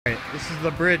This is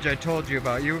the bridge I told you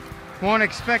about. You won't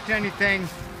expect anything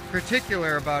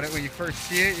particular about it when you first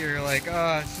see it. You're like,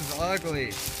 oh, this is ugly.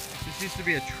 This used to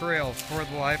be a trail for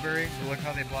the library. Look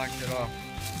how they blocked it off.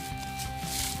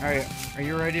 Alright, are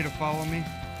you ready to follow me?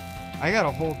 I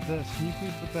gotta hold this. Can you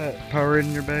please put that power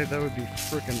in your bag? That would be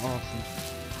freaking awesome.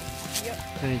 Yep.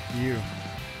 Thank you.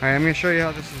 Alright, I'm gonna show you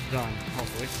how this is done,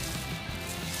 hopefully.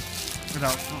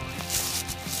 Without falling.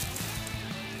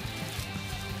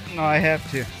 No, I have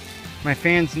to. My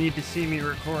fans need to see me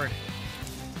record.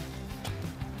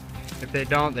 If they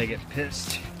don't, they get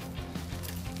pissed.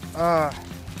 No,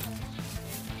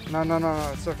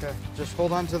 it's okay. Just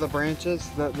hold on to the branches,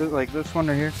 like this one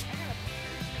right here.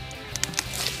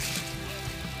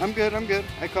 I'm good.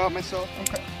 I caught myself.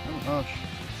 Okay. Oh,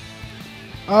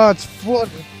 oh, it's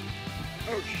flooded.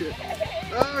 Oh, shit.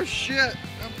 Oh, shit.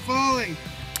 I'm falling.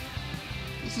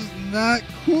 This is not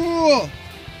cool.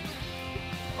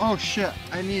 Oh, shit.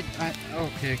 Okay,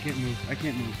 I can't move.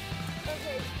 Okay,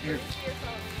 Here. your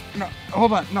phone. No,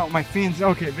 hold on. No, my fans.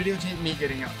 Okay, videotape me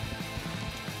getting up.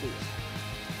 Please.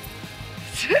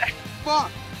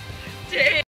 Fuck. Dang.